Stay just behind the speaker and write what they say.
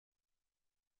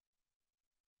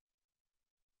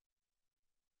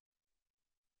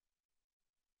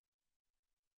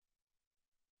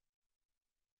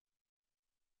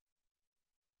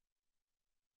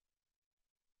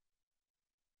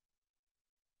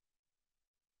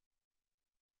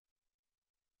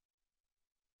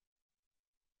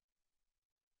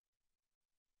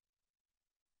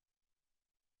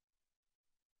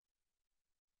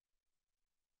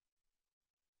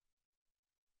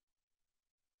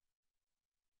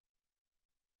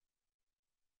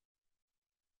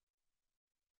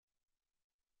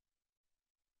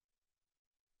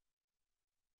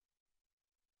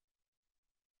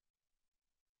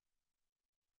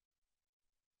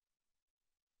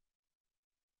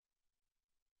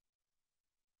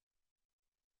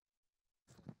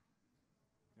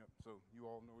So you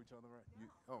all know each other, right?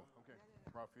 Oh, okay.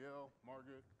 Raphael,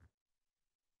 Margaret.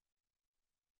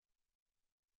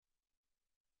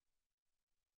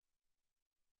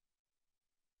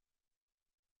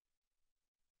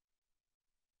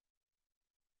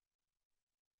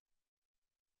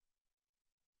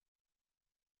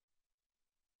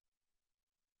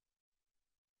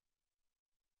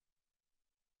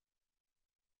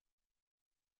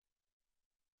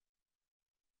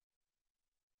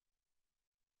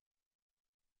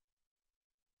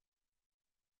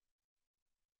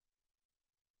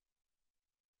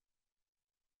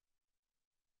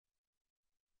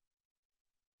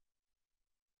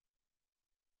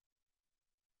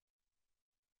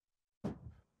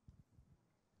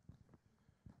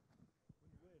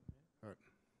 All right.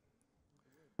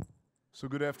 So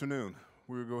good afternoon.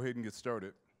 We'll go ahead and get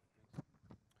started.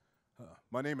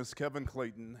 My name is Kevin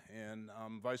Clayton, and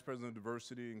I'm Vice President of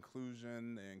Diversity,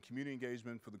 Inclusion, and Community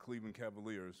Engagement for the Cleveland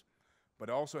Cavaliers. But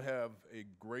I also have a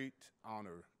great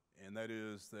honor, and that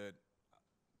is that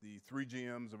the three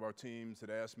GMs of our teams had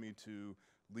asked me to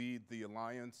lead the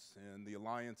alliance, and the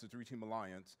alliance, the three-team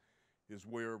alliance, is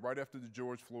where right after the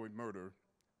George Floyd murder,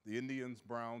 the Indians,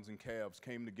 Browns, and Cavs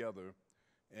came together,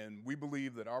 and we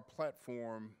believe that our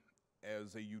platform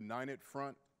as a united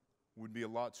front would be a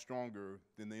lot stronger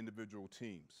than the individual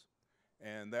teams.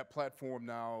 And that platform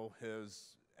now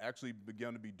has actually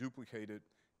begun to be duplicated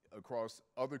across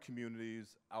other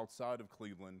communities outside of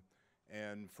Cleveland.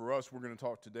 And for us, we're going to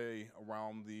talk today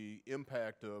around the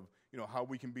impact of, how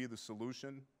we can be the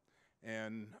solution.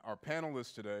 And our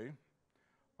panelists today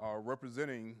are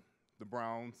representing the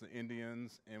Browns, the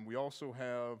Indians, and we also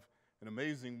have an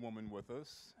amazing woman with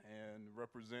us and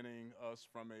representing us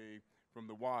from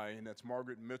the Y, and that's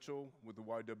Margaret Mitchell with the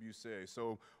YWCA.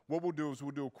 So what we'll do is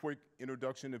we'll do a quick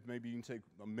introduction, if maybe you can take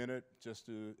a minute just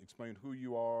to explain who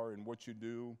you are and what you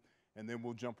do, and then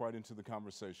we'll jump right into the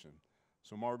conversation.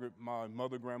 So Margaret, my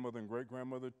mother, grandmother, and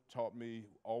great-grandmother taught me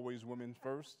always women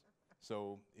first.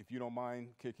 So if you don't mind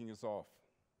kicking us off.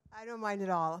 I don't mind at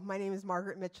all. My name is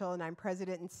Margaret Mitchell, and I'm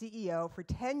president and CEO for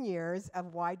 10 years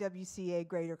of YWCA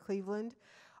Greater Cleveland.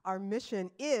 Our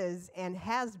mission is and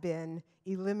has been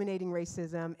eliminating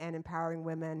racism and empowering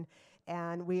women,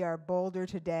 and we are bolder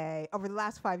today. Over the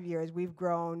last 5 years, we've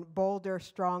grown bolder,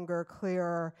 stronger,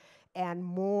 clearer, and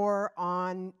more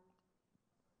on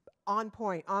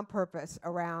point, on purpose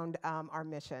around our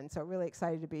mission. So really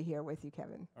excited to be here with you,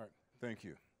 Kevin. All right, thank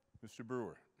you. Mr.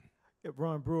 Brewer. Yep,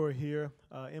 Ron Brewer here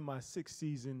in my 6th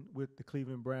season with the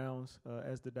Cleveland Browns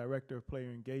as the Director of Player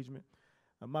Engagement.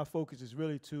 My focus is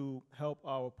really to help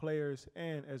our players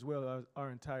and as well as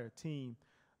our entire team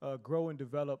grow and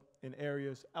develop in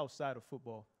areas outside of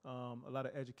football. A lot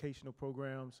of educational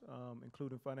programs,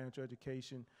 including financial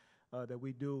education, that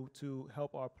we do to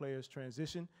help our players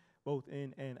transition both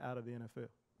in and out of the NFL.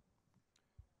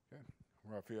 Okay,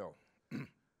 Raphael.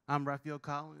 I'm Raphael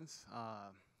Collins.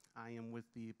 I am with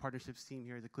the partnerships team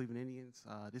here at the Cleveland Indians.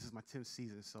 This is my 10th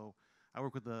season, so I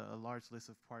work with a large list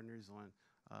of partners on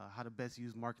how to best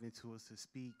use marketing tools to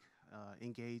speak,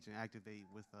 engage, and activate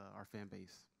with our fan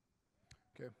base.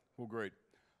 Okay, well, great.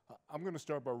 I'm going to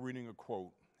start by reading a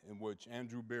quote in which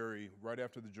Andrew Berry, right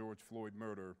after the George Floyd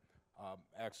murder,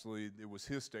 actually, it was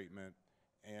his statement,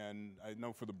 and I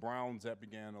know for the Browns that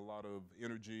began a lot of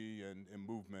energy and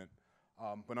movement,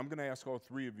 but I'm going to ask all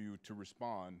three of you to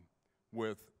respond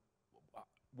with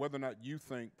whether or not you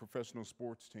think professional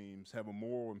sports teams have a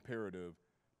moral imperative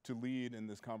to lead in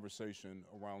this conversation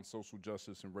around social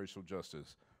justice and racial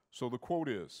justice. So the quote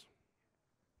is,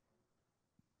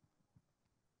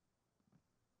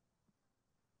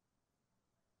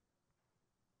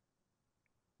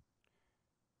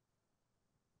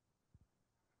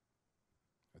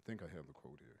 I think I have the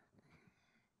quote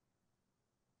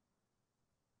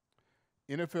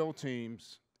here. NFL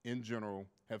teams in general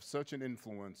have such an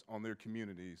influence on their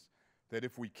communities that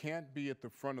if we can't be at the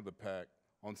front of the pack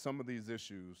on some of these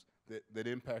issues that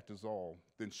impact us all,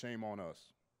 then shame on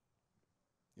us.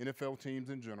 NFL teams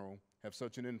in general have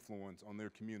such an influence on their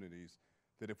communities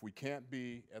that if we can't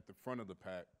be at the front of the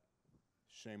pack,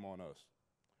 shame on us.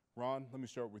 Ron, let me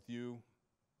start with you.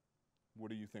 What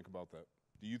do you think about that?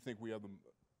 Do you think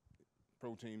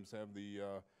pro teams have the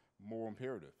moral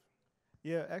imperative?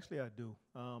 Yeah, actually I do.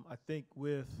 I think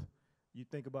you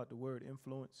think about the word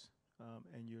influence,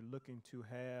 and you're looking to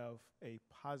have a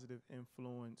positive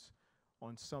influence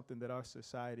on something that our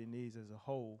society needs as a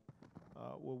whole.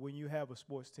 Well, when you have a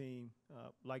sports team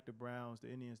like the Browns,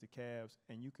 the Indians, the Cavs,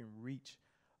 and you can reach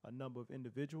a number of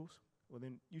individuals, well,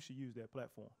 then you should use that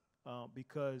platform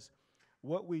because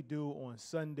what we do on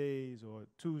Sundays or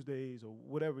Tuesdays or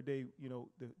whatever day,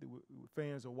 the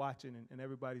fans are watching and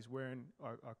everybody's wearing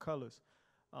our colors,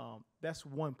 that's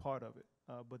one part of it.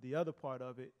 But the other part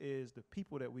of it is the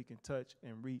people that we can touch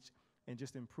and reach and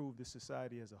just improve the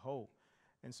society as a whole.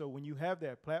 And so when you have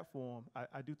that platform,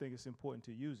 I do think it's important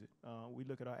to use it. We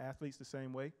look at our athletes the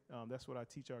same way. That's what I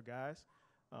teach our guys.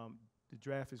 The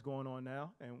draft is going on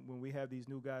now, and when we have these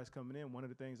new guys coming in, one of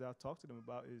the things I'll talk to them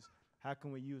about is how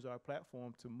can we use our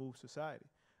platform to move society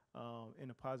in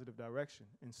a positive direction.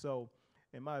 And so,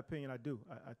 in my opinion, I do.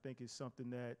 I think it's something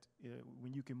that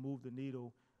when you can move the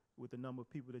needle with the number of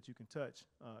people that you can touch,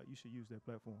 you should use that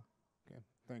platform. Okay,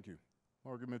 thank you.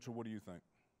 Margaret Mitchell, what do you think?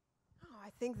 Oh, I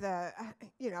think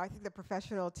the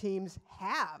professional teams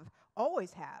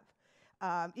always have.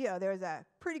 There's a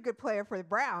pretty good player for the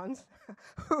Browns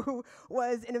who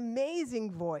was an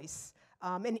amazing voice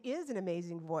and is an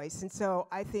amazing voice. And so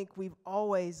I think we've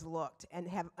always looked and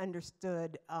have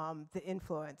understood the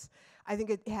influence. I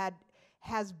think it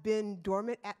has been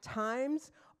dormant at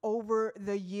times over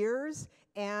the years,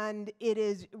 and it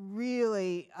is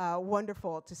really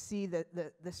wonderful to see the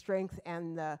strength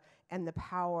and the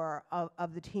power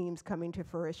of the teams coming to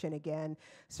fruition again.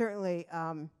 Certainly,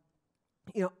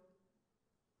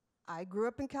 I grew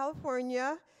up in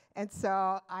California, and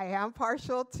so I am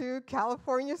partial to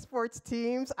California sports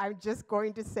teams. I'm just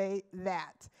going to say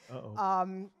that,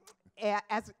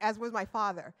 as was my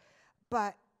father.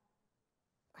 But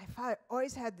my father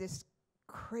always had this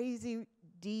crazy,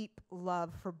 deep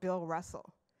love for Bill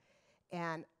Russell.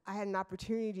 And I had an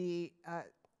opportunity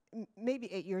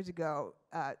maybe 8 years ago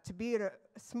to be in a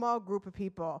small group of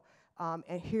people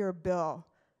and hear Bill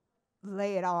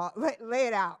lay it out,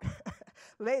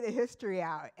 lay the history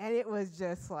out. And it was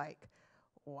just like,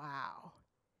 wow.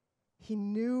 He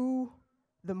knew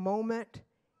the moment,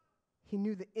 he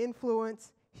knew the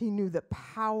influence, he knew the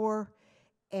power,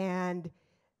 and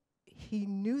he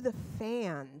knew the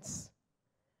fans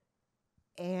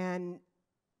and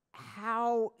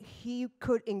how he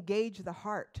could engage the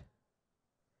heart.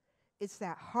 It's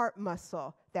that heart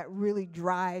muscle that really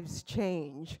drives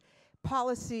change.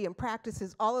 Policy and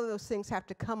practices, all of those things have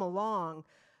to come along,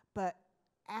 but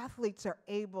athletes are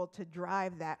able to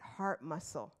drive that heart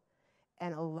muscle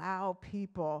and allow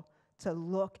people to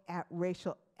look at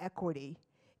racial equity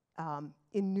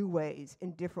in new ways,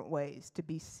 in different ways, to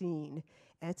be seen.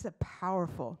 And it's a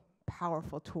powerful,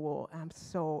 powerful tool. I'm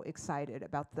so excited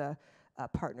about the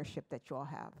partnership that you all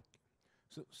have.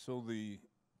 So the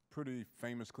pretty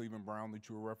famous Cleveland Brown that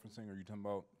you were referencing, are you talking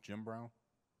about Jim Brown?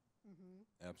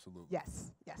 Mm-hmm. Absolutely.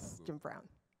 Yes, Absolutely. Jim Brown.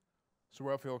 So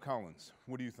Raphael Collins,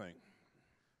 what do you think?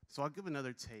 So I'll give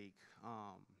another take.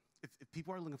 If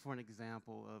people are looking for an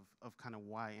example of kind of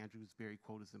why Andrew's Berry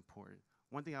quote is important,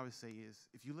 one thing I would say is,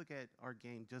 if you look at our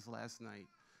game just last night,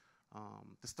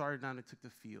 the starter nine that took the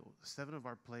field, 7 of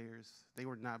our players, they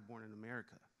were not born in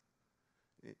America.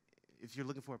 If you're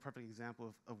looking for a perfect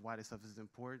example of why this stuff is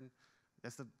important,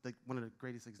 that's one of the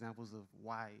greatest examples of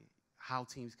how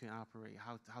teams can operate,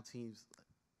 how teams,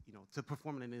 to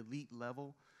perform at an elite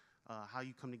level, how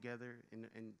you come together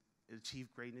and achieve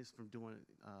greatness from doing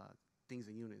things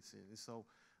in unison. And so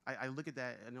I look at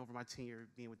that, and over my tenure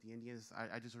being with the Indians,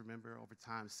 I just remember over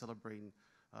time celebrating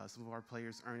some of our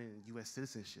players earning U.S.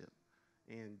 citizenship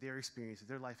and their experiences,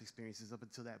 their life experiences up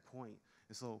until that point.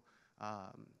 And so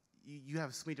you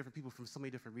have so many different people from so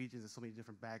many different regions and so many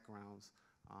different backgrounds.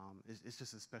 It's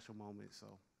just a special moment. So,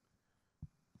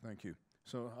 thank you.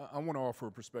 So I want to offer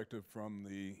a perspective from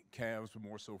the Cavs, but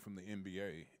more so from the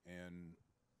NBA. And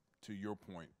to your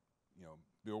point,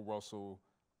 Bill Russell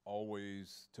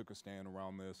always took a stand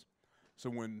around this. So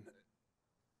when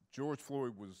George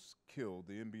Floyd was killed,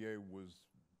 the NBA was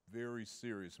very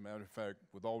serious. Matter of fact,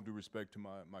 with all due respect to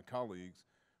my colleagues,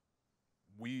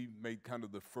 we made kind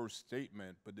of the first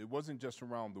statement, but it wasn't just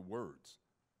around the words.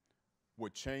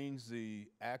 What changed the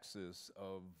axis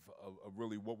of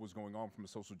really what was going on from a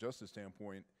social justice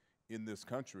standpoint in this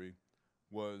country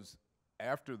was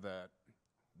after that,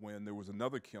 when there was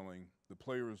another killing, the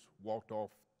players walked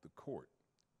off the court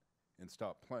and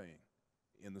stopped playing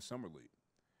in the summer league.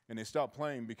 And they stopped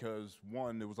playing because,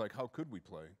 one, it was like, how could we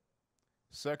play?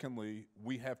 Secondly,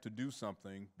 we have to do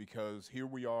something because here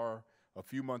we are a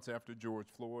few months after George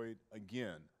Floyd,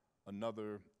 again,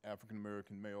 another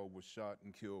African-American male was shot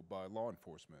and killed by law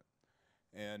enforcement.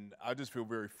 And I just feel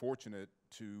very fortunate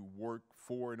to work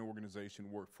for an organization,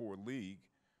 work for a league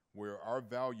where our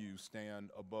values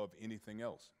stand above anything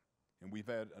else. And we've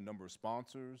had a number of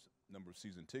sponsors, a number of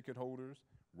season ticket holders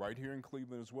right here in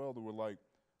Cleveland as well that were like,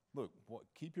 look,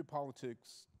 keep your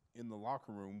politics in the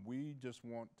locker room. We just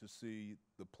want to see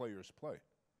the players play.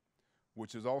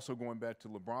 which is also going back to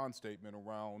LeBron's statement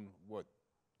around what,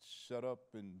 shut up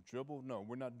and dribble? No,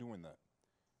 we're not doing that.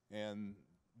 And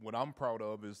what I'm proud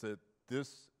of is that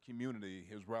this community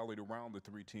has rallied around the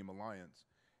three-team alliance.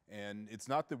 And it's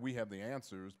not that we have the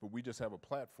answers, but we just have a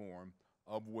platform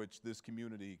of which this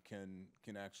community can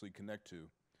actually connect to.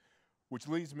 Which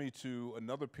leads me to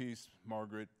another piece,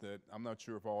 Margaret, that I'm not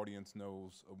sure if our audience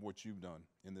knows of what you've done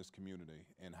in this community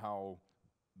and how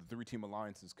the three-team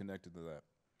alliance is connected to that.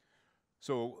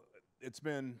 So it's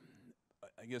been,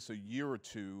 I guess, a year or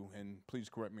two, and please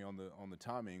correct me on the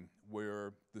timing,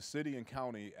 where the city and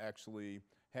county actually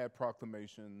had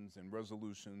proclamations and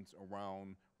resolutions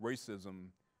around racism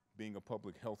being a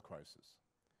public health crisis.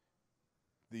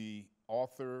 The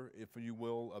author, if you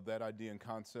will, of that idea and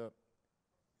concept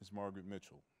is Margaret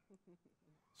Mitchell.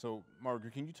 So,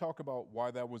 Margaret, can you talk about why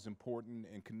that was important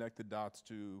and connect the dots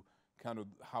to kind of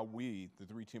how we, the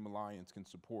three-team alliance, can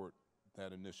support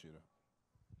that initiative?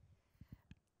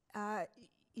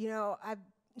 You know,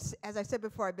 as I said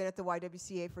before, I've been at the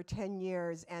YWCA for 10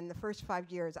 years, and the first 5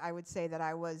 years, I would say that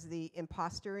I was the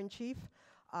imposter in chief,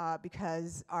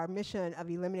 because our mission of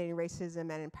eliminating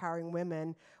racism and empowering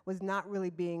women was not really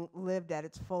being lived at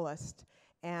its fullest.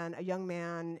 And a young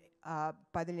man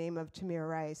by the name of Tamir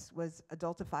Rice was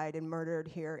adultified and murdered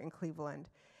here in Cleveland.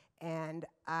 And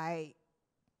I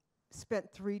spent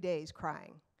 3 days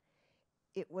crying.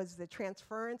 It was the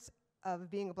transference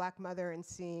of being a black mother and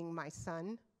seeing my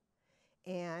son.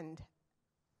 And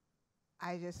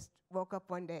I just woke up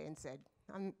one day and said,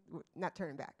 I'm not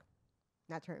turning back,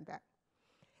 not turning back.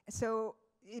 So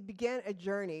it began a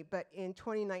journey, but in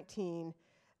 2019,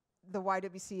 the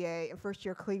YWCA in First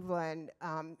Year Cleveland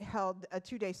held a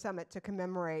 2-day summit to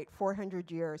commemorate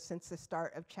 400 years since the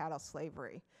start of chattel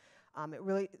slavery.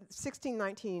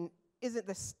 1619 isn't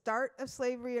the start of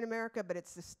slavery in America, but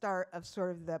it's the start of sort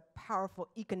of the powerful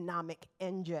economic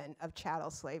engine of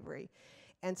chattel slavery.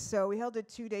 And so we held a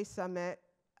 2-day summit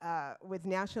with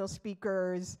national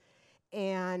speakers,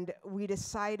 and we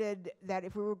decided that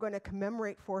if we were going to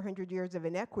commemorate 400 years of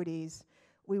inequities,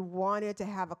 we wanted to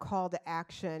have a call to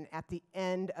action at the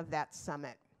end of that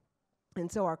summit.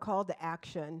 And so our call to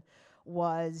action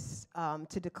was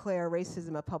to declare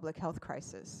racism a public health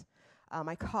crisis.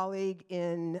 My colleague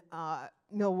in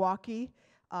Milwaukee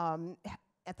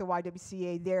at the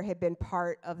YWCA there had been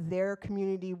part of their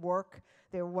community work.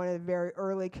 They were one of the very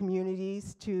early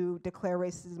communities to declare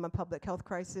racism a public health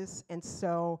crisis. And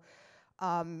so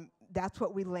that's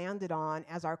what we landed on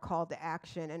as our call to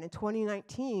action. And in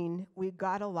 2019, we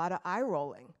got a lot of eye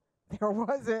rolling. There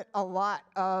wasn't a lot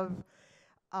of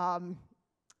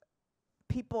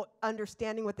people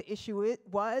understanding what the issue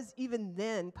was. Even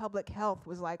then, public health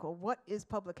was like, well, what is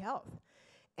public health?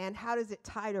 And how does it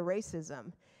tie to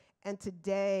racism? And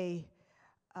today,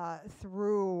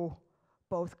 through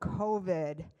both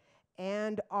COVID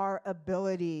and our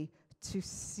ability to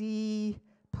see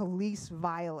police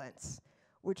violence,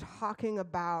 we're talking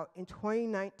about in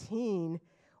 2019,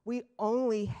 we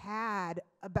only had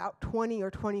about 20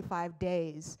 or 25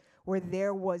 days where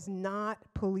there was not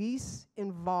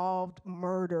police-involved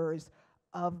murders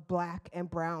of black and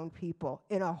brown people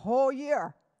in a whole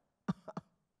year.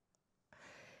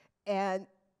 And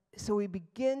so we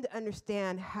begin to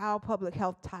understand how public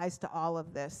health ties to all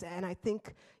of this. And I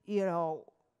think, you know,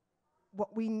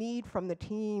 what we need from the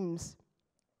teams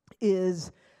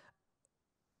is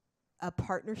a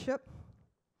partnership.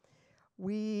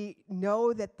 We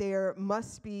know that there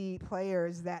must be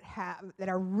players that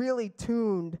are really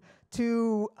tuned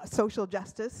to social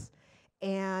justice,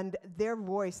 and their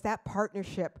voice, that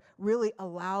partnership, really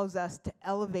allows us to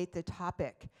elevate the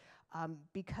topic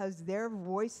because their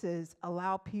voices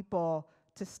allow people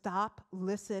to stop,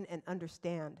 listen, and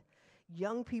understand.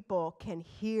 Young people can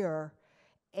hear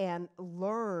and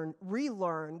learn,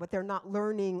 relearn what they're not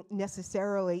learning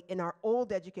necessarily in our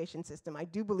old education system. I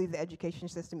do believe the education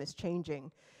system is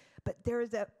changing, but there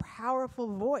is a powerful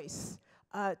voice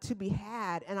to be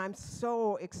had, and I'm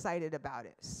so excited about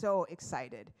it, so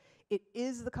excited. It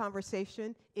is the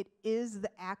conversation, it is the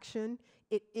action,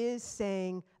 it is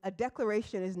saying a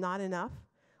declaration is not enough.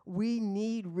 We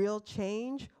need real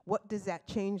change. What does that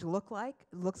change look like?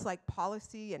 It looks like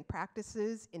policy and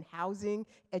practices in housing,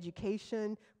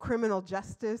 education, criminal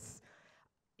justice,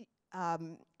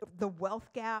 the wealth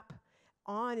gap,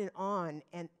 on and on.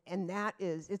 And that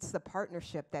is, it's the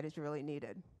partnership that is really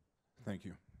needed. Thank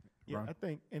you. Yeah, Ron? I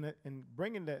think in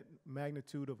bringing that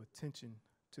magnitude of attention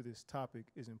to this topic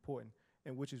is important,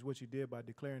 and which is what you did by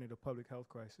declaring it a public health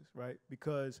crisis, right?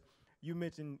 Because you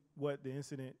mentioned what the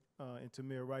incident in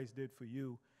Tamir Rice did for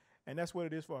you, And that's what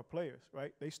it is for our players,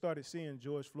 right? They started seeing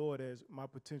George Floyd as my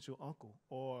potential uncle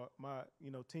or my,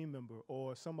 team member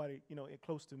or somebody,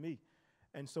 close to me.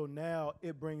 And so now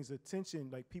it brings attention,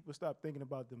 like people stop thinking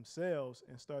about themselves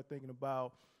and start thinking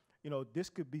about, this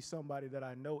could be somebody that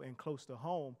I know and close to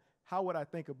home. How would I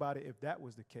think about it if that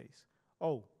was the case?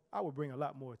 Oh, I would bring a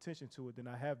lot more attention to it than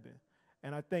I have been.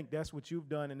 And I think that's what you've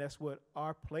done, and that's what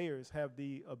our players have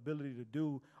the ability to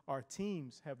do, our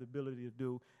teams have the ability to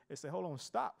do, is say, hold on,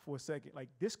 stop for a second. Like,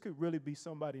 this could really be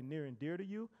somebody near and dear to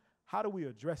you. How do we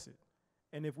address it?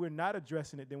 And if we're not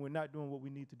addressing it, then we're not doing what we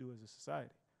need to do as a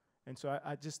society. And so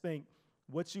I just think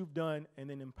what you've done and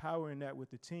then empowering that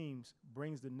with the teams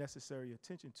brings the necessary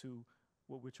attention to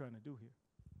what we're trying to do here.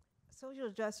 Social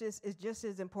justice is just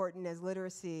as important as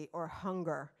literacy or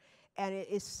hunger. And it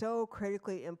is so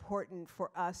critically important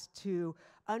for us to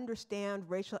understand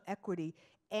racial equity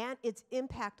and its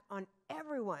impact on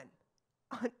everyone,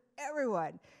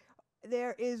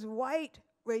 There is white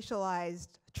racialized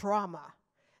trauma.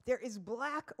 There is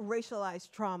black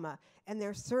racialized trauma. And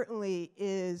there certainly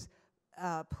is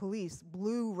police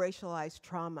blue racialized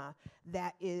trauma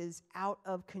that is out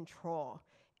of control.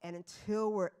 And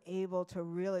until we're able to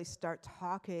really start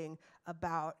talking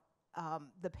about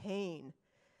the pain,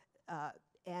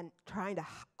 and trying to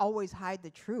always hide the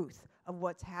truth of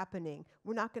what's happening,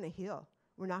 we're not going to heal.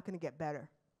 We're not going to get better.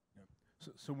 Yep.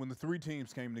 So when the three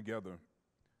teams came together,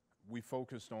 we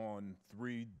focused on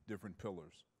three different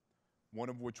pillars, one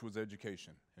of which was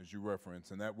education, as you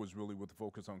referenced, and that was really with the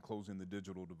focus on closing the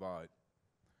digital divide.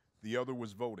 The other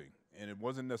was voting, and it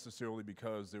wasn't necessarily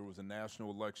because there was a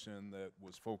national election that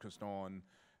was focused on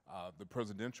the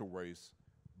presidential race.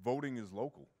 Voting is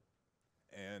local.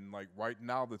 And like right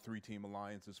now, the three-team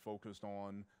alliance is focused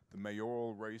on the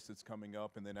mayoral race that's coming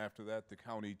up, and then after that, the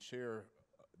county chair,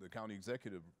 the county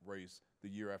executive race the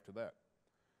year after that.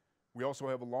 We also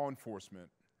have a law enforcement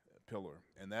pillar,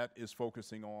 and that is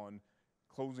focusing on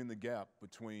closing the gap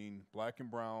between black and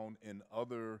brown and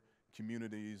other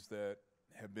communities that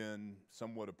have been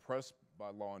somewhat oppressed by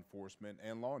law enforcement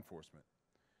and law enforcement.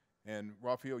 And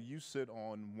Raphael, you sit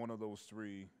on one of those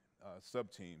three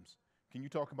sub-teams. Can you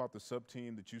talk about the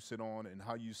sub-team that you sit on and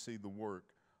how you see the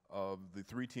work of the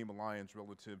three-team alliance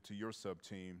relative to your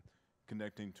sub-team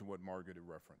connecting to what Margaret had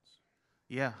referenced?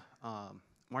 Yeah,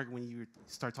 Margaret, when you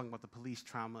start talking about the police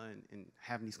trauma and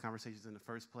having these conversations in the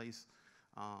first place,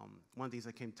 one of the things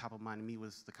that came top of mind to me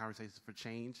was the Conversations for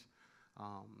Change.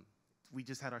 We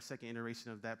just had our second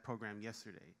iteration of that program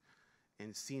yesterday.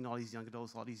 And seeing all these young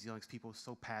adults, all these young people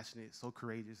so passionate, so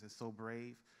courageous, and so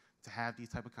brave, to have these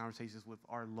type of conversations with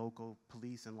our local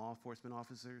police and law enforcement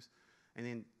officers, and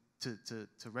then the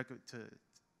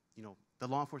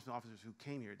law enforcement officers who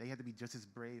came here, they had to be just as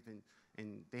brave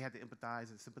and they had to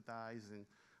empathize and sympathize and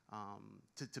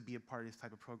to be a part of this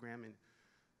type of program. And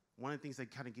one of the things that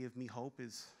kind of give me hope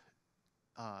is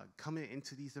coming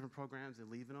into these different programs and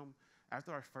leaving them.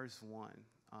 After our first one,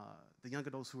 the young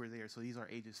adults who were there, so these are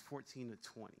ages 14 to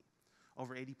 20,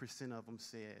 over 80% of them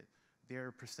said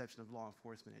their perception of law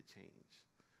enforcement had changed.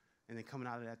 And then coming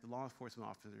out of that, the law enforcement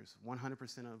officers,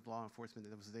 100% of law enforcement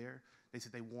that was there, they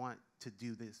said they want to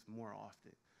do this more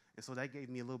often. And so that gave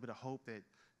me a little bit of hope that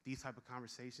these type of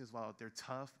conversations, while they're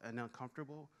tough and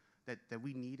uncomfortable, that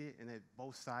we need it and that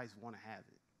both sides want to have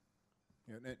it.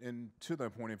 Yeah, and to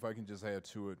that point, if I can just add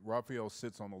to it, Raphael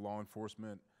sits on the law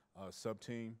enforcement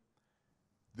sub-team.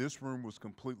 This room was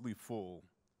completely full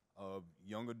of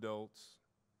young adults,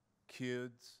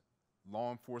 kids,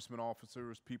 law enforcement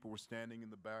officers. People were standing in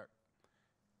the back.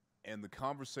 And the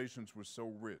conversations were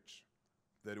so rich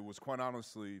that it was, quite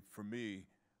honestly, for me,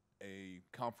 a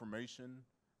confirmation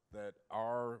that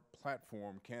our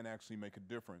platform can actually make a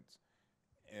difference.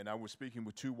 And I was speaking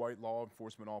with two white law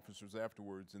enforcement officers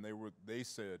afterwards, and they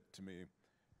said to me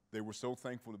they were so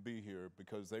thankful to be here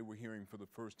because they were hearing for the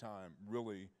first time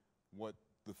really what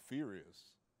the fear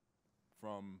is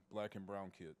from black and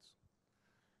brown kids.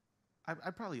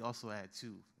 I'd probably also add,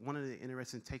 too, one of the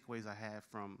interesting takeaways I had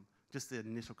from just the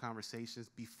initial conversations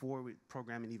before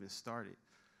programming even started,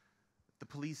 the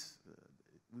police,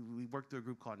 we worked through a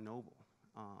group called Noble,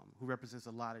 who represents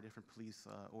a lot of different police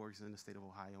orgs in the state of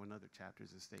Ohio and other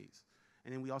chapters and states.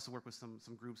 And then we also work with some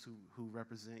groups who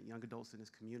represent young adults in this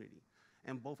community.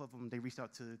 And both of them, they reached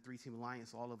out to the three-team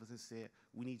alliance, all of us, and said,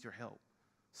 we need your help.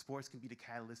 Sports can be the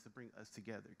catalyst to bring us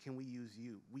together. Can we use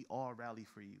you? We all rally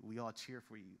for you. We all cheer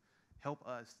for you. Help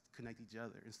us connect each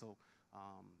other. And so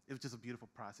it was just a beautiful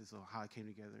process of how it came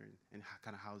together and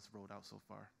kind of how it's rolled out so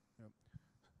far. Yep.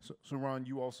 So Ron,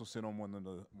 you also sit on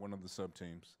one of the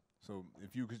sub-teams. So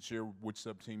if you could share which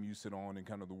sub-team you sit on and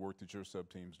kind of the work that your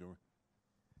sub-team's doing.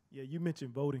 Yeah, you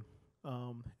mentioned voting.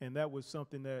 And that was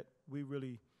something that we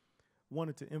really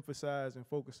wanted to emphasize and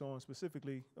focus on,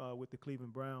 specifically with the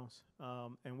Cleveland Browns.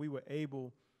 And we were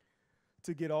able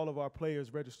to get all of our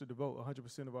players registered to vote,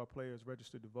 100% of our players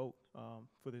registered to vote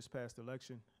for this past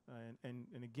election.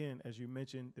 And again, as you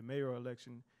mentioned, the mayoral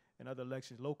election and other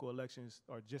elections, local elections,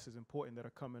 are just as important that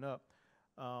are coming up.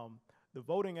 The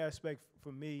voting aspect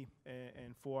for me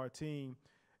and for our team,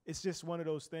 it's just one of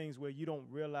those things where you don't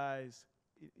realize.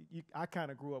 I kind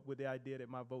of grew up with the idea that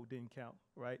my vote didn't count,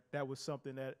 right? That was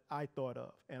something that I thought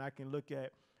of. And I can look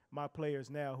at my players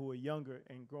now who are younger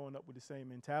and growing up with the same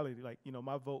mentality, like, you know,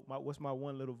 my vote, what's my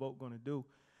one little vote going to do?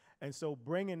 And so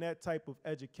bringing that type of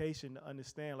education to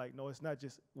understand, like, no, it's not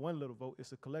just one little vote,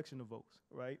 it's a collection of votes,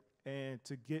 right? And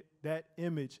to get that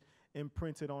image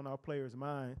imprinted on our players'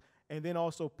 mind, and then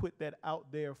also put that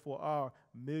out there for our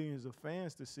millions of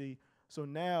fans to see. So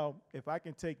now, if I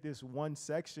can take this one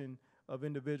section of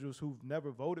individuals who've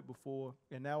never voted before,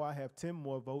 and now I have 10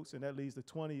 more votes, and that leads to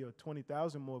 20 or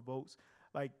 20,000 more votes,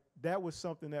 like, that was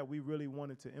something that we really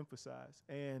wanted to emphasize.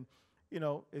 And, you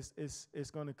know,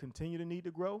 it's going to continue to need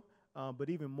to grow, but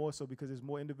even more so because there's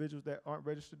more individuals that aren't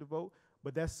registered to vote.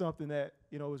 But that's something that,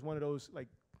 you know, is one of those, like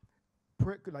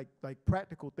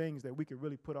practical things that we could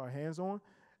really put our hands on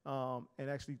and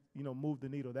actually, you know, move the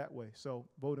needle that way. So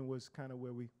voting was kind of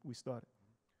where we started.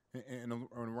 And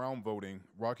around voting,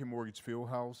 Rocket Mortgage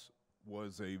Fieldhouse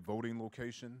was a voting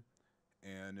location,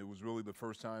 and it was really the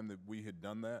first time that we had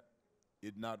done that.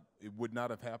 It would not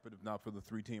have happened if not for the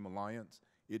 3-team alliance.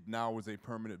 It now is a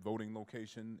permanent voting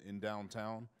location in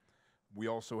downtown. We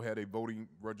also had a voting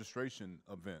registration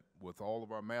event with all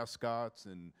of our mascots,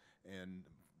 and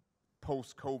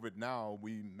post-COVID now,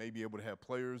 we may be able to have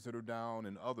players that are down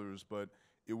and others, but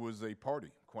it was a party,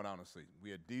 quite honestly.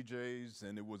 We had DJs,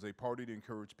 and it was a party to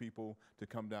encourage people to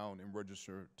come down and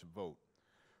register to vote.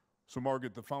 So,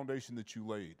 Margaret, the foundation that you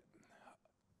laid,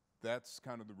 that's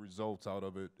kind of the results out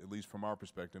of it, at least from our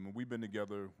perspective. And we've been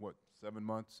together, what, 7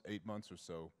 months, 8 months or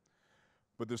so.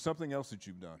 But there's something else that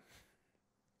you've done,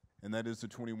 and that is the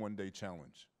 21-day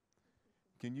challenge.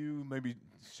 Can you maybe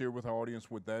share with our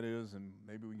audience what that is, and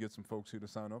maybe we can get some folks here to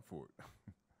sign up for it?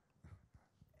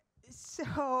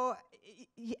 So,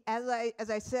 as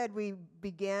I said, we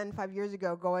began 5 years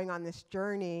ago going on this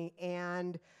journey,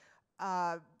 and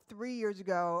 3 years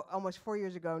ago, almost 4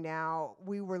 years ago now,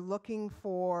 we were looking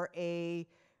for a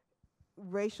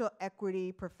racial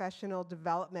equity professional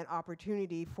development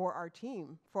opportunity for our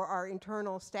team, for our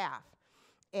internal staff.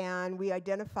 And we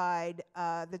identified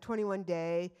the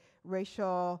 21-day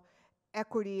racial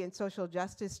equity and social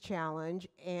justice challenge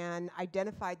and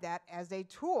identified that as a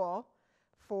tool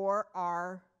for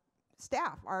our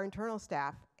staff, our internal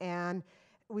staff. And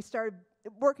we started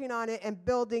working on it and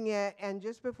building it, and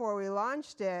just before we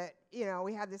launched it, you know,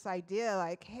 we had this idea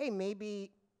like, hey,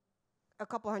 maybe a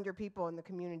couple hundred people in the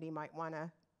community might want to,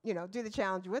 you know, do the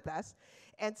challenge with us.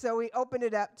 And so we opened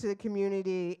it up to the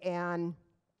community, and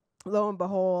lo and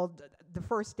behold, the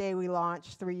first day we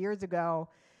launched 3 years ago,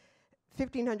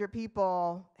 1,500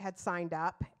 people had signed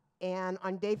up, and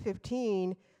on day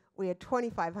 15, we had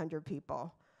 2,500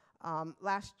 people.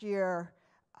 Last year,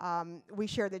 we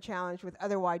shared the challenge with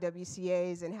other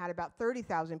YWCAs and had about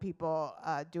 30,000 people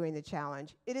doing the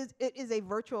challenge. It is a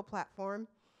virtual platform.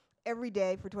 Every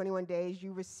day for 21 days,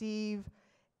 you receive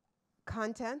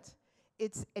content.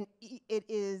 It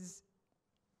is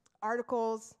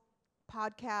articles,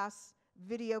 podcasts,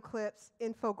 video clips,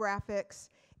 infographics,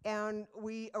 and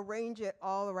we arrange it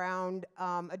all around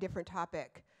a different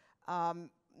topic.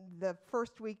 The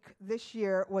first week this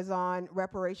year was on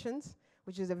reparations,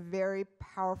 which is a very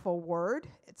powerful word.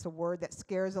 It's a word that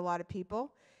scares a lot of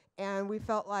people. And we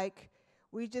felt like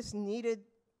we just needed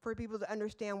for people to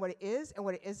understand what it is and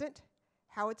what it isn't,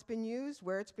 how it's been used,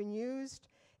 where it's been used.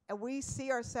 And we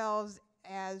see ourselves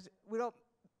as,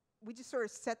 we just sort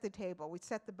of set the table, we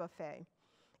set the buffet.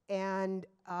 And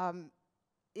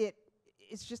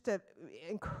it's just an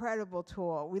incredible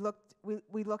tool. We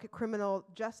look at criminal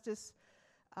justice,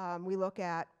 we looked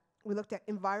at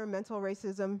environmental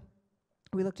racism,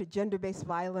 we looked at gender-based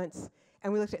violence,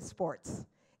 and we looked at sports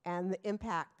and the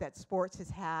impact that sports has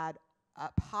had,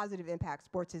 positive impact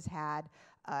sports has had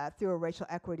through a racial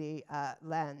equity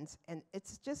lens. And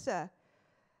it's just an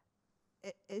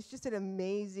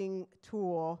amazing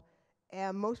tool,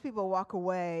 and most people walk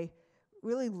away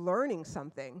really learning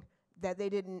something that they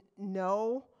didn't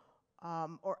know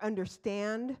or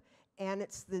understand. And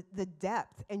it's the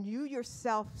depth, and you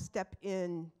yourself step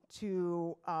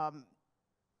into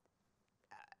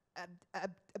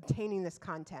obtaining this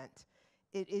content.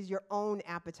 It is your own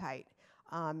appetite,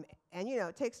 and you know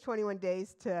it takes 21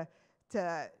 days to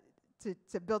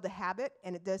to build a habit,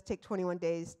 and it does take 21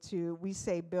 days to, we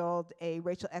say, build a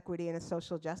racial equity and a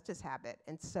social justice habit.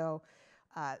 And so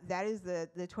that is the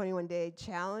 21-day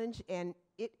challenge, and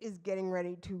it is getting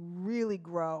ready to really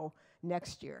grow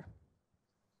next year.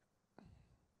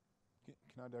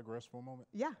 Can I digress for a moment?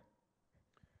 Yeah.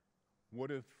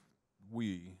 What if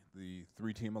we, the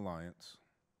three-team alliance,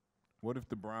 what if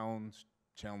the Browns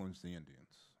challenge the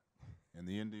Indians, and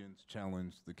the Indians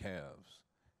challenge the Cavs,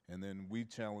 and then we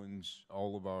challenge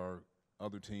all of our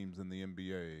other teams in the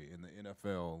NBA, in the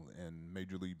NFL, and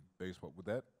Major League Baseball? Would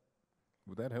that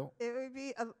help? It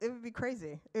would be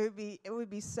crazy. It would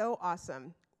be so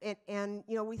awesome. And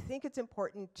you know, we think it's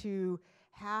important to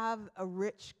have a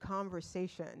rich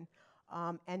conversation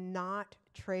and not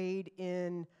trade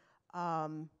in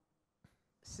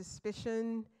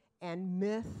suspicion and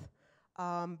myth,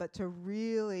 but to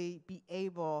really be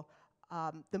able,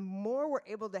 the more we're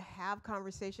able to have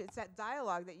conversation, it's that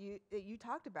dialogue that you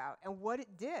talked about, and what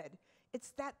it did.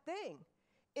 It's that thing.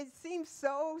 It seems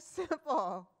so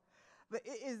simple, but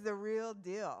it is the real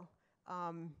deal.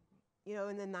 You know,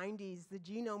 in the 90s, the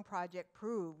Genome Project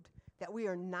proved that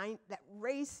that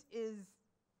race is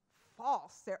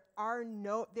false. There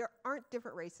aren't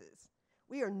different races.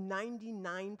 We are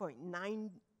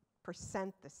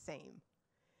 99.9% the same.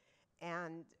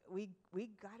 And we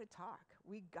got to talk.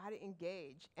 We got to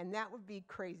engage. And that would be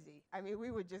crazy. I mean,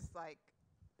 we would just like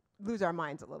lose our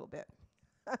minds a little bit.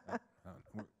 What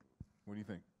do you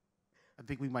think? I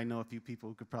think we might know a few people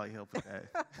who could probably help with that.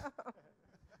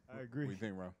 I agree. What do you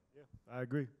think, Rob? Yeah, I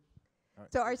agree. All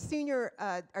right. So our senior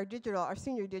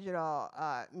digital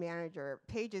manager,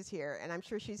 Paige, is here, and I'm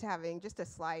sure she's having just a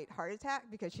slight heart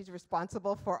attack because she's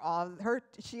responsible for all of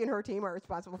she and her team are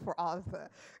responsible for all of the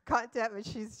content, but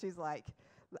she's like,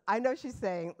 I know she's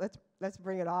saying, let's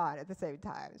bring it on at the same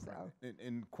time. So. Right.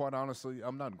 And quite honestly,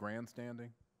 I'm not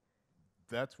grandstanding.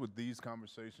 That's what these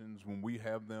conversations, when we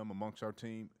have them amongst our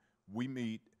team, we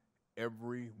meet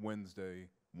every Wednesday,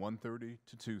 1:30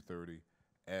 to 2:30.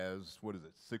 As,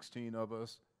 16 of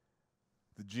us.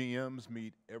 The GMs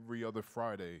meet every other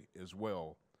Friday as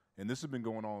well. And this has been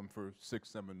going on for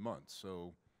 6-7 months.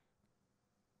 So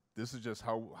this is just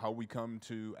how we come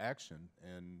to action,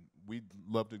 and we'd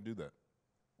love to do that.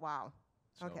 Wow.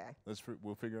 So okay.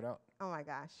 We'll figure it out. Oh my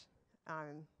gosh.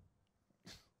 I'm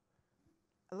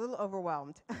a little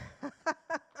overwhelmed.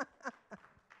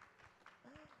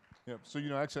 Yeah. So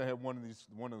actually, I had one of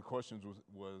the questions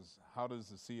was how does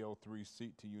the CL3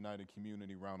 seek to unite a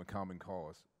community around a common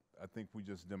cause? I think we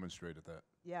just demonstrated that.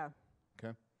 Yeah.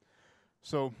 Okay.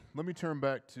 So let me turn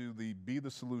back to the Be the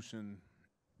Solution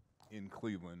in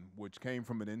Cleveland, which came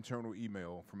from an internal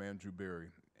email from Andrew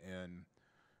Berry, and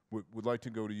would like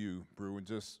to go to you, Brewer, and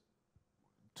just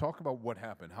talk about what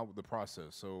happened, how the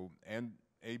process. So, and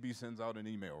AB sends out an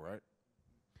email, right?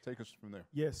 Take us from there.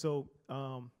 Yeah, so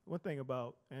one thing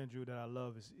about Andrew that I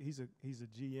love is he's a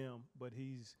GM, but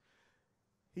he's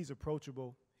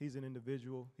approachable. He's an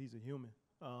individual. He's a human.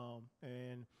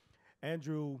 And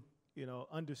Andrew,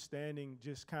 understanding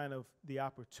just kind of the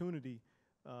opportunity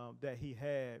that he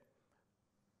had,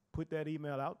 put that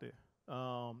email out there.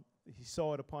 He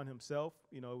saw it upon himself.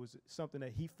 It was something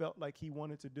that he felt like he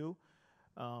wanted to do.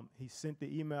 He sent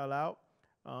the email out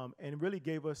and really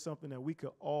gave us something that we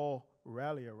could all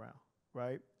rally around,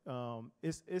 right?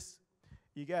 It's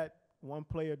you got one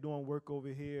player doing work over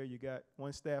here, you got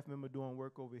one staff member doing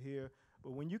work over here,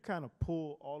 but when you kind of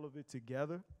pull all of it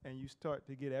together and you start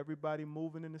to get everybody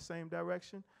moving in the same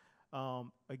direction,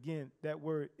 again, that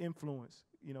word influence,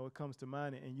 it comes to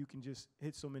mind, and you can just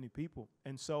hit so many people.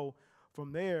 And so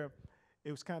from there, it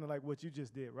was kind of like what you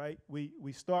just did, right? We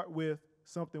start with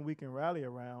something we can rally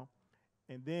around,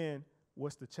 and then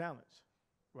what's the challenge,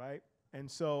 right? And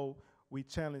so we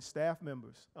challenged staff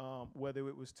members, whether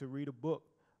it was to read a book,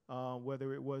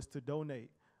 whether it was to donate,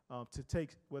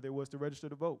 whether it was to register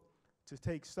to vote, to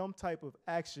take some type of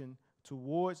action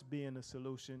towards being a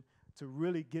solution to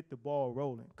really get the ball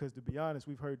rolling. Because to be honest,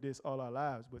 we've heard this all our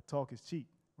lives, but talk is cheap,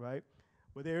 right?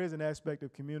 But there is an aspect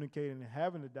of communicating and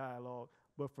having a dialogue.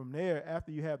 But from there,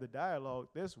 after you have the dialogue,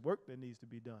 there's work that needs to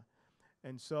be done.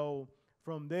 And so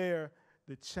from there,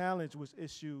 the challenge was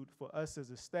issued for us as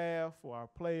a staff, for our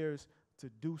players, to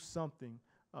do something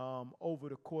over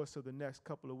the course of the next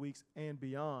couple of weeks and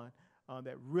beyond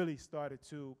that really started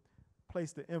to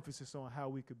place the emphasis on how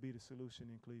we could be the solution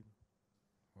in Cleveland.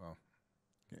 Wow.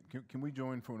 Can we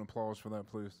join for an applause for that,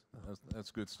 please?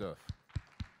 That's good stuff.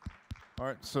 All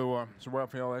right, so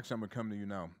Raphael, actually, I'm going to come to you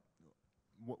now.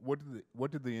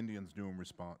 What did the Indians do in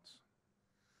response?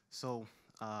 So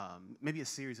maybe a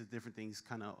series of different things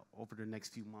kind of over the next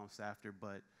few months after,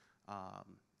 but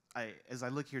as I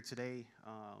look here today,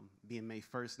 being May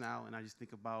 1st now, and I just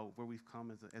think about where we've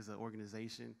come as an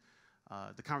organization,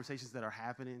 the conversations that are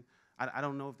happening, I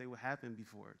don't know if they would happen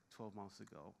before 12 months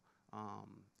ago.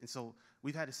 And so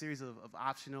we've had a series of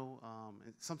optional,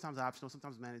 and sometimes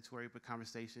mandatory, but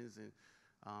conversations, and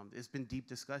it's been deep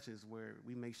discussions where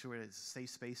we make sure that it's safe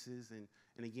spaces,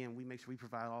 and again, we make sure we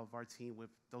provide all of our team with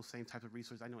those same types of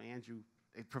resources. I know Andrew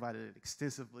provided an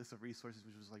extensive list of resources,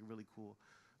 which was like really cool.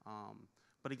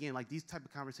 But again, like these type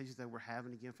of conversations that we're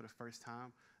having again for the first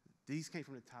time, these came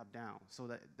from the top down. So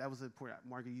that was important.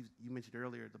 Margaret, you mentioned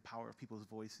earlier the power of people's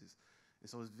voices. And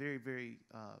so it's very, very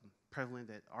prevalent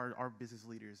that our business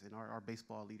leaders and our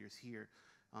baseball leaders here,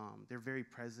 they're very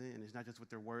present, and it's not just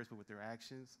with their words, but with their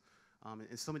actions.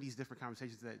 And some of these different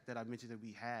conversations that I mentioned that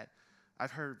we had,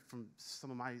 I've heard from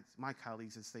some of my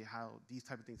colleagues that say how these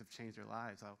type of things have changed their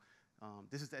lives. How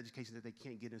this is the education that they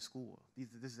can't get in school.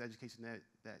 This is education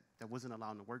that wasn't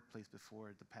allowed in the workplace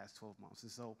before the past 12 months.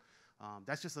 And so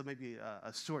that's just maybe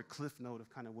a short cliff note of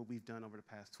kind of what we've done over the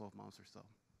past 12 months or so.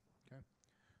 Okay.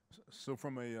 So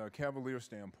from a Cavalier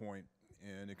standpoint,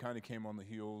 and it kind of came on the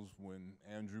heels when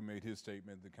Andrew made his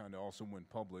statement that kind of also went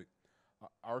public,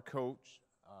 our coach,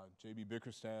 J.B.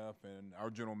 Bickerstaff, and our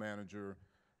general manager,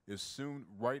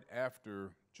 right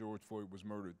after George Floyd was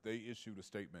murdered, they issued a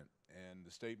statement. And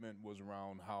the statement was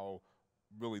around how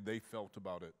really they felt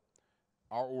about it.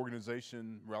 Our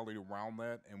organization rallied around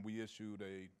that, and we issued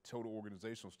a total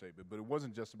organizational statement. But it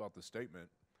wasn't just about the statement,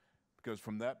 because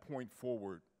from that point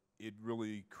forward, it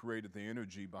really created the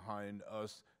energy behind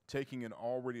us taking an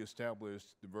already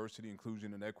established diversity,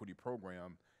 inclusion, and equity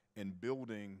program and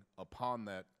building upon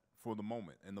that for the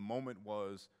moment. And the moment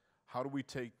was, how do we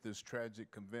take this tragic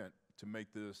event to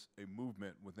make this a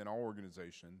movement within our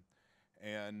organization?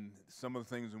 And some of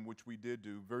the things in which we did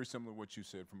do, very similar to what you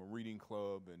said, from a reading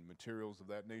club and materials of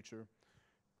that nature.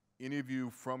 Any of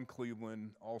you from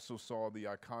Cleveland also saw the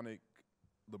iconic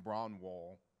LeBron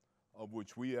wall, of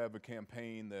which we have a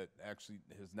campaign that actually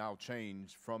has now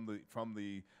changed from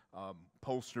the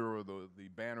poster or the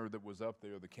banner that was up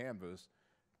there, the canvas,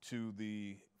 to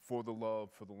the For the Love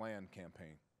for the Land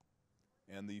campaign.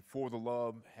 And the For the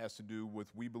Love has to do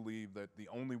with, we believe that the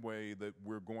only way that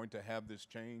we're going to have this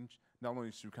change, not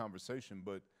only through conversation,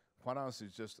 but quite honestly,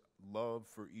 it's just love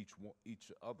for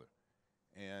each other.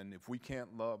 And if we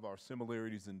can't love our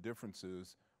similarities and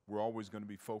differences, we're always going to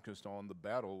be focused on the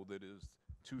battle that is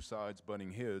two sides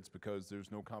butting heads, because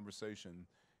there's no conversation.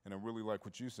 And I really like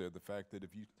what you said, the fact that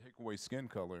if you take away skin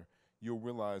color, you'll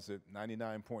realize that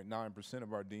 99.9%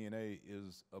 of our DNA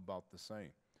is about the same.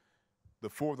 The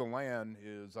For the Land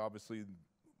is obviously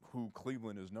who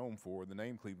Cleveland is known for, the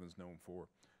name Cleveland's known for.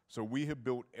 So we have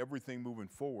built everything moving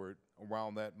forward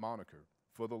around that moniker,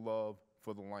 for the love,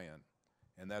 for the land.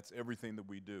 And that's everything that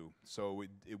we do. So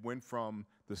it went from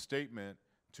the statement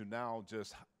to now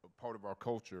just part of our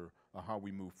culture of how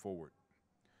we move forward.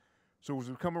 So as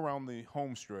we come around the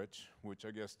home stretch, which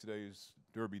I guess today is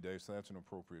Derby Day, so that's an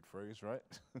appropriate phrase, right?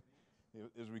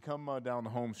 As we come down the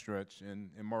home stretch, and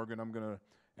Margaret, I'm going to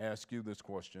ask you this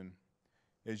question.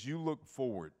 As you look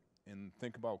forward and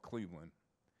think about Cleveland,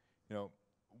 you know,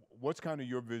 what's kind of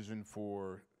your vision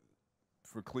for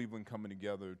Cleveland coming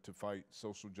together to fight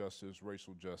social justice,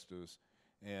 racial justice?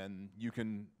 And you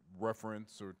can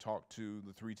reference or talk to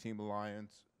the three-team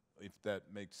alliance, if that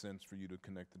makes sense for you to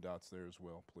connect the dots there as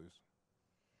well, please.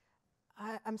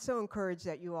 I'm so encouraged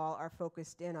that you all are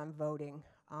focused in on voting.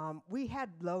 We had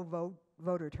low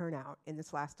voter turnout in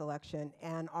this last election,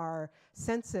 and our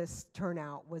census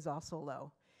turnout was also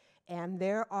low. And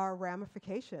there are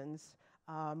ramifications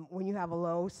when you have a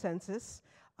low census,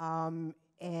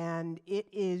 and it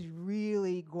is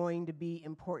really going to be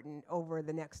important over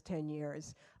the next 10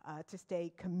 years to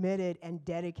stay committed and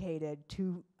dedicated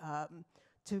to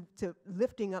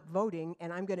lifting up voting,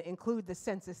 and I'm going to include the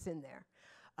census in there.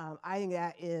 I think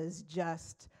that is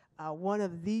just one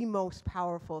of the most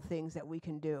powerful things that we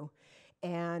can do.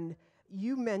 And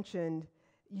you mentioned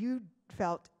you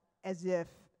felt as if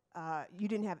you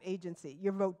didn't have agency,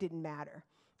 your vote didn't matter.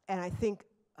 And I think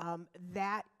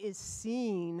that is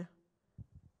seen,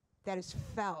 that is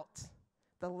felt,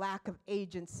 the lack of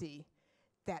agency,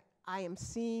 that I am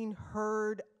seen,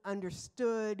 heard,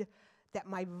 understood, that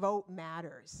my vote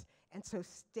matters. And so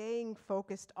staying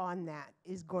focused on that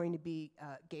is going to be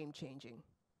game-changing.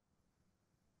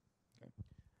 Okay.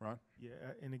 Ron? Yeah,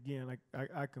 and again, like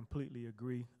I completely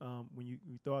agree. When you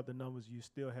throw out the numbers, you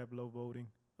still have low voting.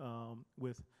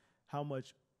 With how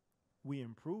much we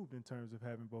improved in terms of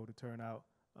having voter turnout,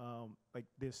 like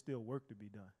there's still work to be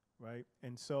done, right?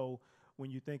 And so when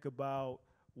you think about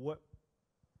what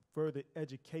further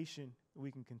education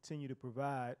we can continue to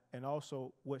provide, and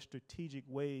also what strategic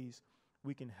ways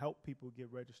we can help people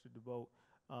get registered to vote.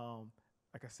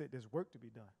 Like I said, there's work to be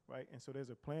done, right? And so there's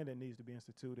a plan that needs to be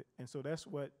instituted. And so that's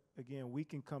what, again, we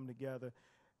can come together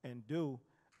and do.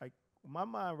 Like, my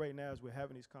mind right now as we're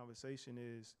having these conversations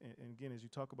is, and again, as you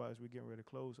talk about as we're getting ready to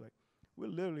close, like, we're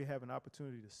literally having an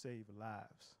opportunity to save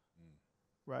lives,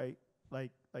 right?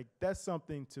 Like that's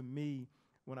something to me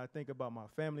when I think about my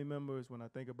family members, when I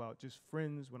think about just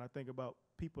friends, when I think about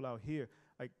people out here,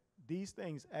 like, these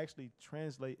things actually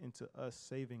translate into us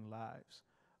saving lives.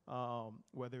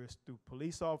 Whether it's through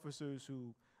police officers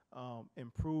who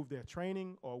improve their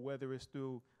training, or whether it's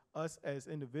through us as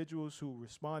individuals who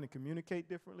respond and communicate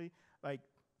differently, like,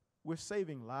 we're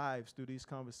saving lives through these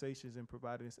conversations and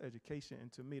providing this education.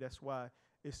 And to me, that's why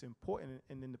it's important.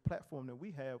 And in the platform that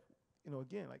we have, you know,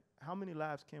 again, like, how many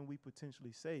lives can we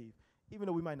potentially save? Even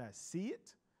though we might not see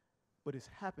it, but it's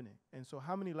happening. And so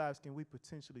how many lives can we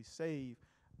potentially save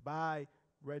by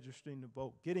registering to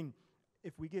vote?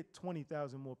 If we get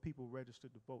 20,000 more people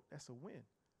registered to vote, that's a win,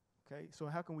 okay? So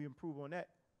how can we improve on that?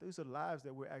 Those are lives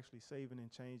that we're actually saving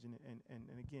and changing.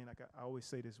 And again, like I always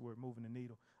say this, we're moving the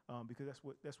needle, because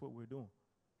that's what we're doing.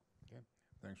 Okay,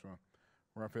 thanks, Ron.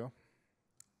 Raphael?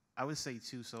 I would say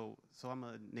too, so I'm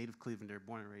a native Clevelander,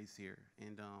 born and raised here.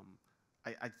 And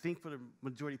I think for the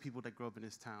majority of people that grow up in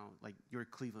this town, like, you're a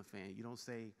Cleveland fan. You don't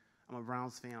say, I'm a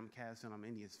Browns fan, I'm a Cavs fan, I'm an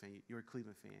Indians fan. You're a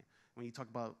Cleveland fan. When you talk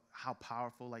about how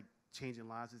powerful, like, changing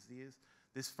lives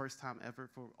this first time ever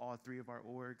for all three of our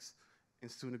orgs,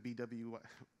 and soon to be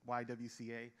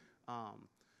YWCA.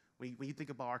 When you think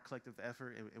about our collective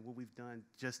effort and what we've done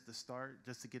just to start,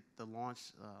 just to get the launch,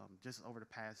 just over the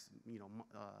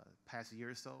past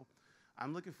year or so,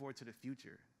 I'm looking forward to the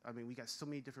future. I mean, we got so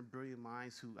many different brilliant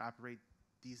minds who operate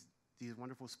these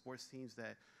wonderful sports teams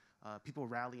that people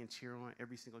rally and cheer on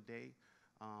every single day.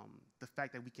 The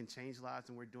fact that we can change lives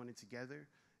and we're doing it together,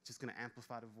 just going to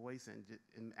amplify the voice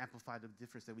and amplify the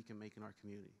difference that we can make in our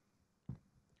community.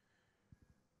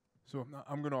 So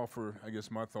I'm going to offer, I guess,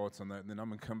 my thoughts on that, and then I'm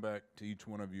going to come back to each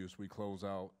one of you as we close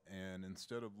out. And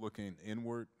instead of looking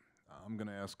inward, I'm going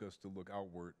to ask us to look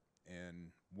outward. And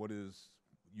what is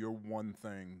your one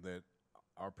thing that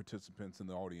our participants in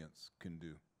the audience can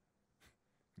do?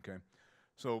 Okay.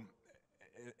 So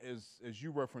as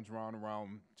you reference, Ron,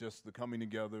 around just the coming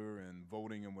together and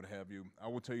voting and what have you, I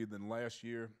will tell you that last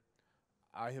year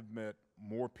I have met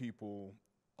more people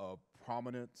of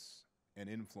prominence and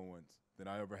influence than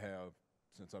I ever have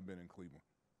since I've been in Cleveland.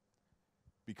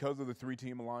 Because of the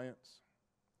three-team alliance,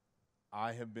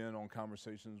 I have been on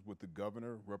conversations with the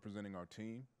governor representing our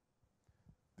team,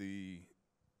 the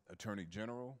attorney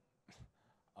general,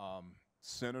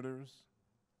 senators,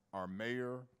 our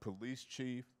mayor, police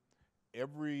chief,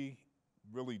 every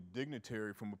really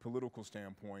dignitary from a political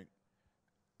standpoint,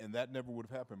 and that never would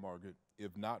have happened, Margaret,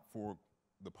 if not for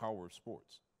the power of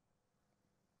sports.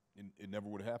 It never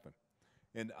would have happened.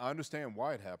 And I understand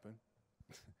why it happened.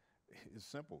 It's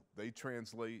simple. They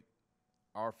translate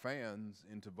our fans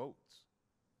into votes.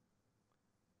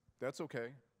 That's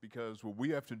okay, because what we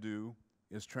have to do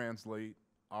is translate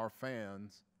our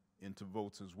fans into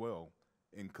votes as well,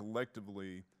 and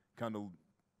collectively kind of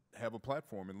have a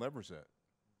platform and leverage that,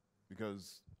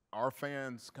 because our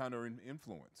fans kind of are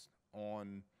influenced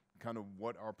on kind of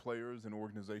what our players and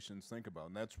organizations think about,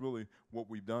 and that's really what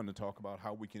we've done to talk about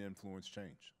how we can influence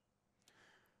change.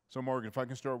 So, Margaret, if I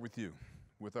can start with you,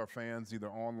 with our fans either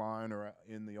online or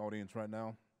in the audience right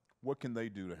now, what can they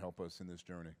do to help us in this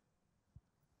journey?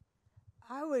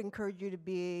 I would encourage you to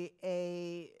be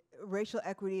a racial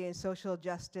equity and social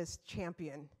justice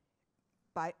champion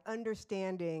by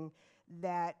understanding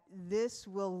that this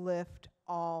will lift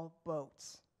all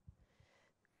boats.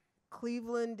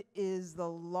 Cleveland is the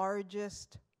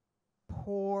largest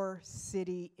poor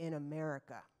city in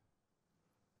America.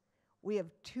 We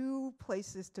have two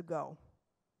places to go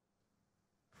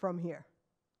from here,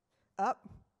 up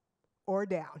or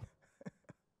down.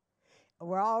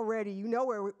 We're already, you know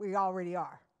where we already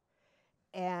are.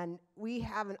 And we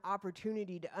have an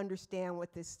opportunity to understand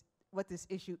what this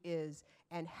issue is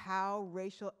and how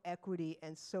racial equity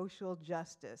and social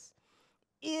justice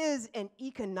is an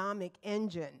economic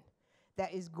engine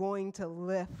that is going to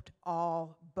lift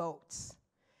all boats.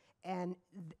 And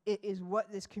it is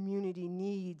what this community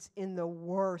needs in the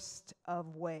worst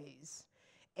of ways.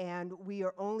 And we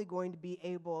are only going to be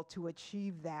able to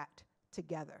achieve that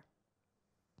together.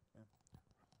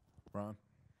 Ron?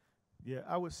 Yeah,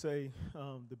 I would say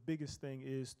the biggest thing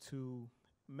is to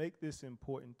make this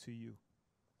important to you.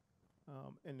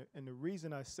 And the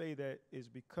reason I say that is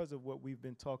because of what we've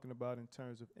been talking about in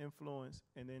terms of influence,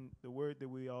 and then the word that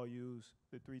we all use,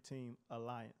 the three-team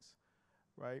alliance,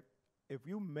 right? If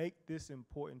you make this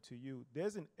important to you,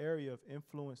 there's an area of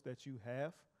influence that you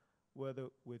have, whether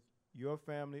with your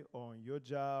family or on your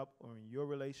job or in your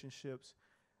relationships,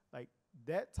 like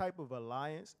that type of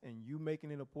alliance and you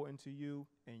making it important to you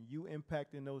and you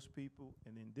impacting those people,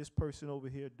 and then this person over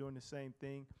here doing the same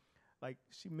thing. Like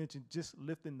she mentioned, just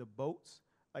lifting the boats.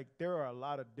 Like there are a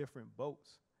lot of different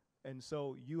boats. And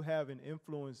so you have an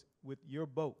influence with your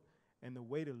boat. And the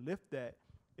way to lift that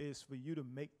is for you to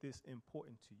make this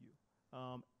important to you.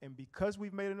 And because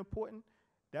we've made it important,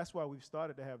 that's why we've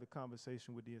started to have the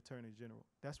conversation with the Attorney General.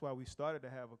 That's why we started to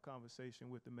have a conversation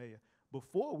with the mayor.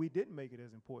 Before, we didn't make it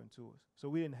as important to us. So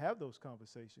we didn't have those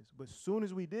conversations. But as soon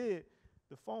as we did,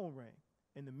 the phone rang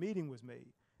and the meeting was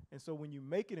made. And so when you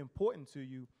make it important to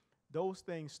you, those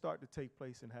things start to take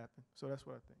place and happen. So that's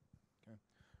what I think. Okay.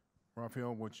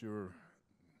 Raphael, what's your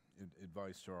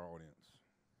advice to our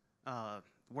audience?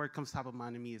 Word comes top of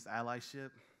mind to me is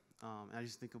allyship. And I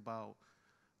just think about,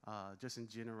 just in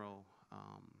general,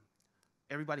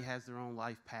 everybody has their own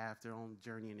life path, their own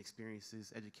journey and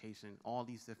experiences, education, all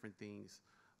these different things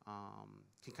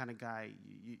can kind of guide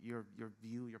your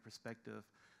view, your perspective.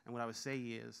 And what I would say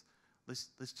is,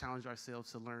 let's challenge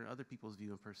ourselves to learn other people's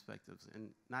view and perspectives, and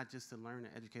not just to learn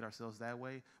and educate ourselves that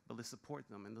way, but let's support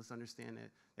them and let's understand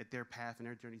that their path and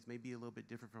their journeys may be a little bit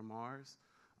different from ours,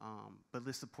 but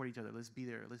let's support each other. Let's be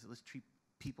there. Let's treat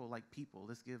people like people.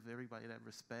 Let's give everybody that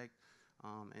respect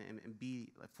and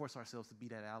force ourselves to be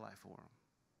that ally for them.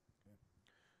 Okay.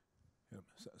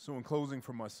 Yep. So in closing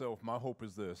for myself, my hope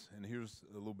is this, and here's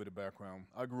a little bit of background.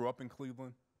 I grew up in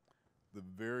Cleveland.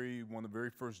 One of the very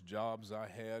first jobs I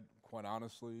had, quite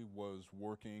honestly, was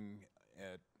working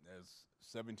as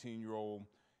 17-year-old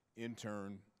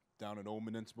intern down at Old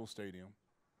Municipal Stadium.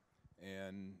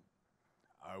 And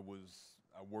I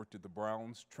worked at the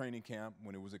Browns training camp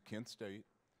when it was at Kent State.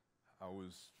 I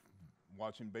was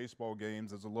watching baseball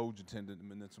games as a loge attendant at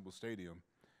Municipal Stadium,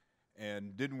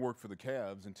 and didn't work for the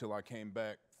Cavs until I came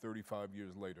back 35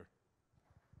 years later.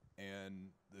 And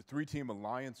the three-team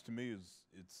alliance to me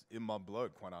it's in my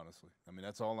blood, quite honestly. I mean,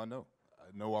 that's all I know.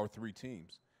 I know our three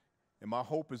teams. And my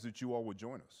hope is that you all would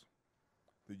join us,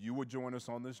 that you would join us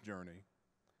on this journey,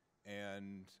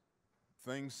 and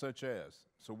things such as,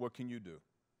 so what can you do?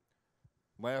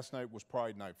 Last night was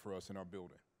Pride Night for us in our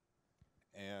building.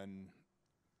 And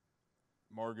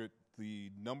Margaret, the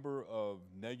number of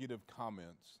negative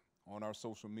comments on our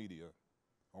social media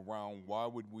around why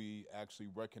would we actually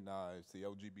recognize the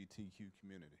LGBTQ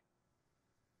community,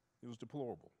 it was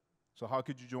deplorable. So how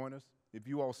could you join us? If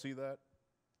you all see that,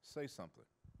 say something.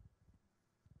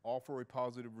 Offer a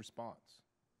positive response,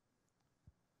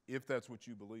 if that's what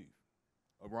you believe,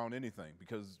 around anything.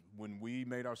 Because when we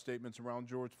made our statements around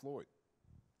George Floyd,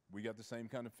 we got the same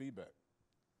kind of feedback.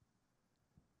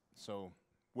 So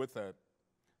with that,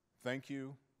 thank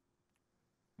you,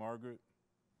 Margaret,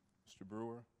 Mr.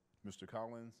 Brewer, Mr.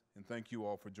 Collins, and thank you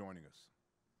all for joining us.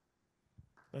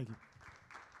 Thank you.